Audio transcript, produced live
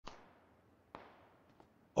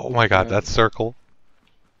Oh my god, that circle.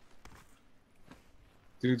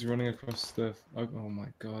 Dude's running across the... Oh my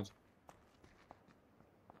god.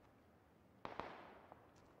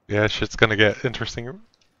 Yeah, shit's gonna get interesting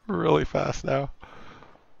really fast now.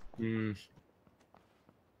 Hmm.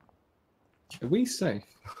 Are we safe?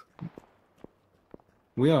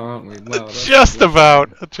 We are, aren't we? Well, Just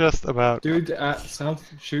about! Just about. Dude at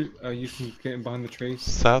south, shoot. You can get him behind the trees.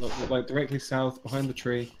 South? Like directly south, behind the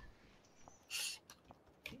tree.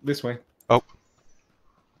 This way. Oh.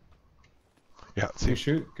 Yeah, Can see. you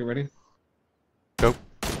shoot? Get ready. Go.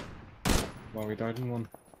 Well, we died in one.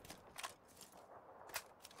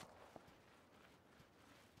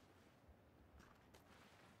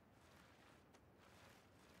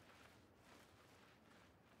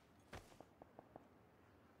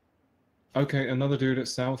 Okay, another dude at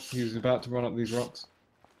south. He's about to run up these rocks.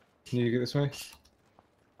 Can you get this way?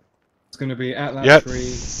 It's gonna be at that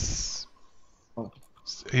tree. Oh.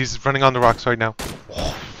 He's running on the rocks right now.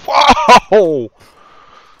 Whoa!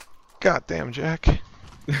 Goddamn, Jack.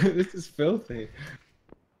 This is filthy.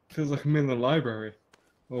 Feels like I'm in the library.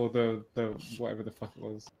 Or the whatever the fuck it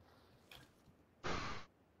was.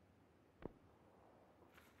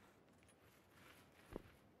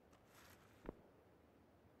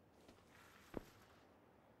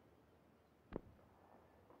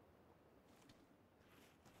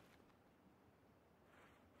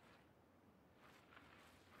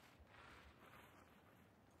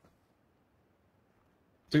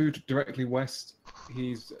 Dude directly west.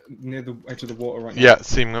 He's near the edge of the water right now. Yeah,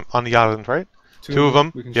 see him on the island, right? Two of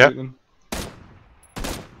them. We can yeah. shoot them.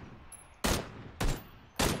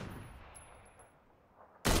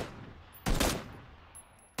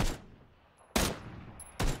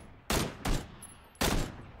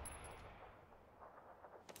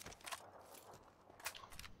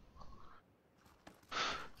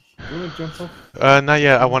 You wanna jump off? Not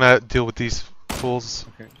yet. I want to deal with these fools.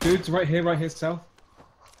 Okay. Dude's right here, south.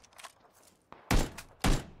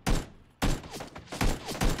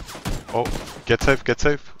 Oh, get safe, get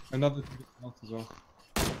safe. Another south as well.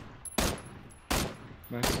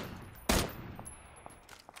 Nice.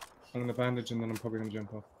 I'm gonna bandage and then I'm probably gonna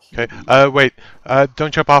jump off. Okay. Wait.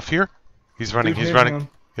 Don't jump off here. He's running. Dude, he's running.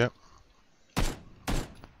 Yep.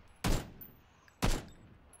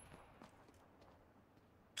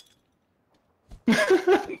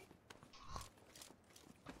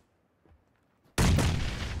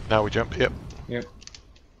 Now we jump. Yep. Yep.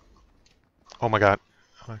 Oh my god.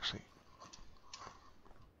 I'm actually.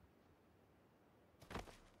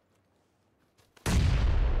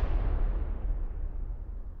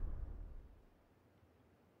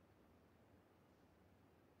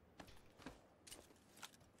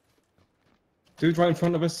 Dude right in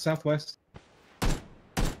front of us, southwest.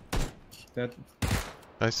 Dead.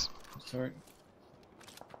 Nice. Sorry.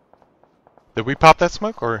 Did we pop that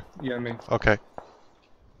smoke or? Yeah, me. Okay.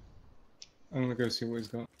 I'm gonna go see what he's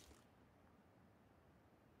got.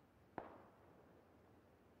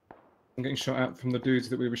 I'm getting shot at from the dudes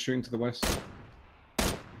that we were shooting to the west.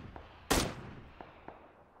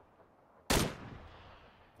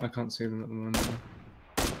 I can't see them at the moment.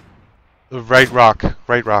 Right rock.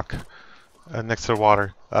 Right rock. Next to the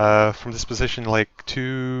water. From this position, like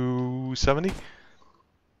 270. You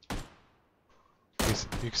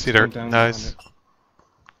can see there. Nice.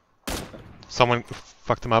 Someone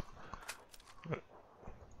fucked him up.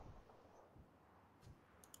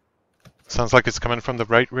 Sounds like it's coming from the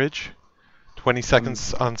right ridge. 20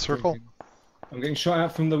 seconds on circle. I'm getting shot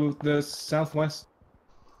at from the southwest.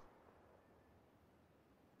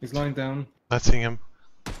 He's lying down. Not seeing him.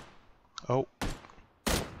 Oh.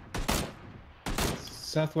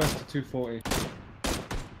 Southwest to 240.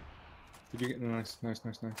 Did you get the nice?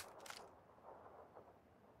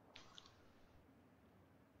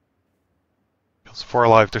 Kills 4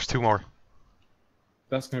 alive. There's 2 more.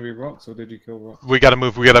 That's gonna be rocks, or did you kill rocks? We gotta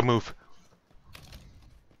move. We gotta move.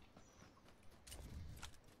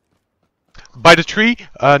 By the tree,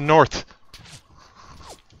 north.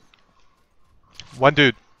 One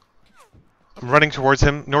dude. I'm running towards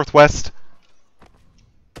him, northwest.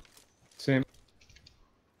 Same.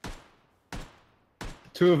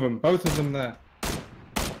 2 of them, both of them there.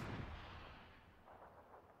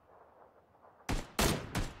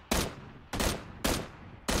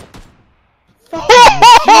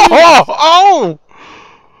 Oh!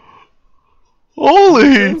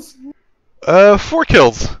 Holy! 4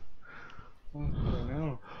 kills. Oh,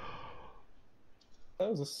 no.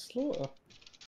 That was a slaughter.